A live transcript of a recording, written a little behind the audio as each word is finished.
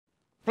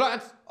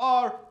Plants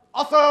are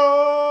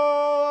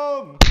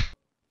awesome!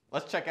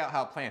 Let's check out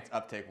how plants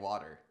uptake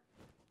water.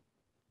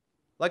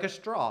 Like a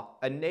straw,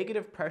 a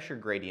negative pressure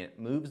gradient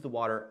moves the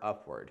water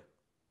upward.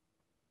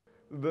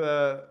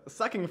 The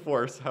sucking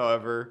force,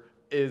 however,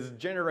 is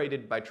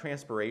generated by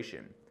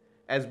transpiration.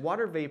 As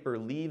water vapor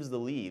leaves the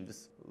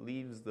leaves,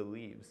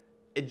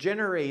 it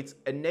generates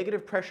a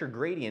negative pressure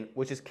gradient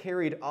which is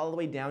carried all the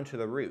way down to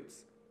the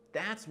roots.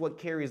 That's what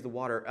carries the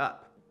water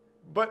up.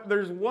 But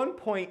there's one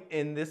point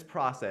in this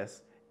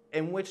process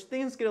in which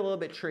things get a little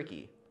bit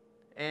tricky.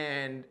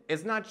 And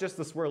it's not just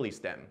the swirly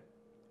stem,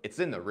 it's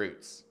in the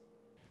roots.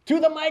 To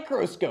the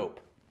microscope!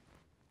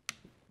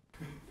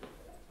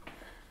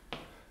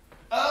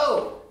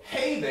 Oh,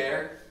 hey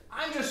there!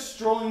 I'm just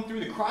strolling through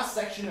the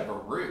cross-section of a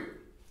root.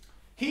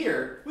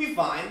 Here, we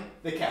find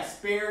the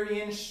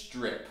Casparian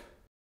strip.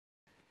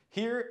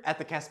 Here at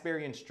the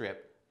Casparian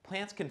strip,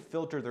 plants can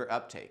filter their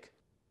uptake.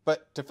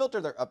 But to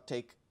filter their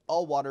uptake,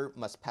 all water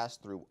must pass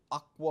through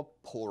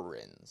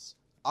aquaporins.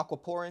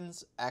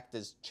 Aquaporins act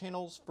as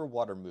channels for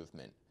water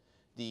movement.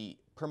 The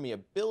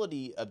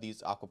permeability of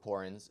these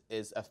aquaporins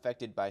is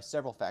affected by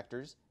several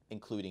factors,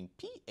 including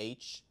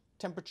pH,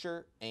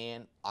 temperature,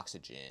 and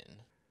oxygen.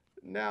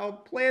 Now,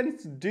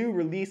 plants do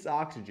release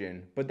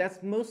oxygen, but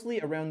that's mostly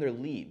around their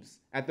leaves.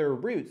 At their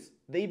roots,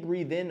 they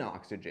breathe in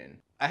oxygen.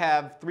 I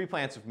have 3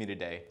 plants with me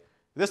today.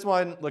 This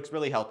one looks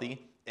really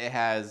healthy. It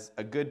has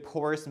a good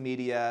porous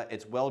media,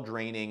 it's well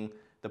draining,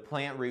 the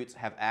plant roots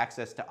have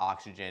access to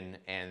oxygen,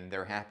 and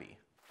they're happy.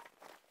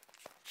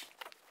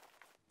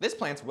 This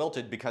plant's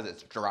wilted because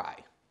it's dry.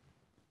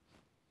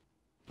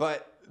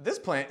 But this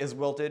plant is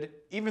wilted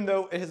even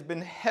though it has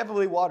been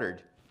heavily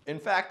watered. In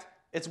fact,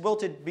 it's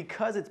wilted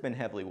because it's been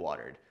heavily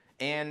watered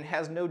and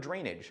has no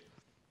drainage.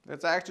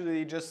 It's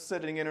actually just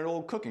sitting in an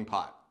old cooking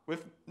pot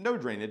with no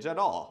drainage at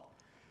all.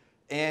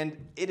 And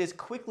it is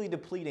quickly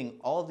depleting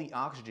all the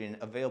oxygen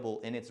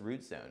available in its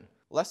root zone.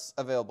 Less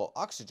available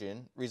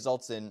oxygen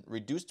results in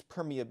reduced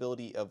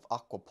permeability of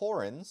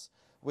aquaporins,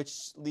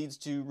 which leads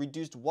to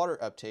reduced water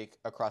uptake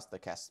across the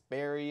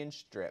Casparian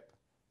strip.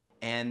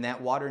 And that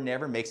water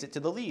never makes it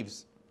to the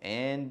leaves,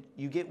 and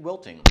you get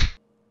wilting.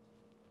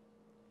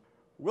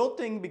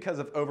 Wilting because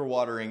of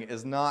overwatering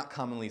is not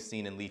commonly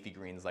seen in leafy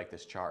greens like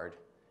this chard.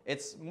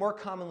 It's more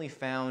commonly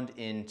found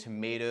in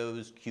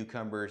tomatoes,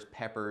 cucumbers,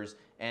 peppers,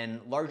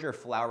 and larger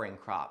flowering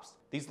crops.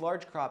 These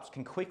large crops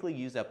can quickly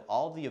use up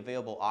all the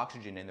available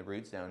oxygen in the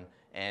root zone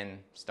and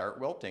start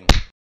wilting.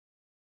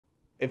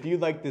 If you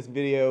liked this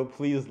video,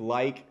 please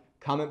like,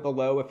 comment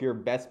below if your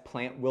best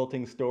plant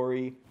wilting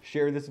story,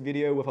 share this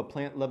video with a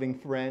plant-loving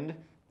friend,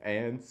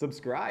 and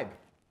subscribe.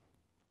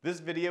 This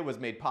video was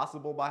made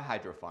possible by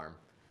Hydrofarm.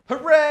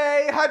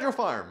 Hooray,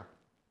 Hydrofarm!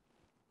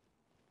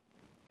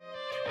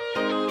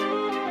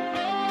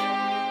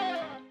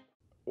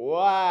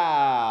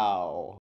 Wow!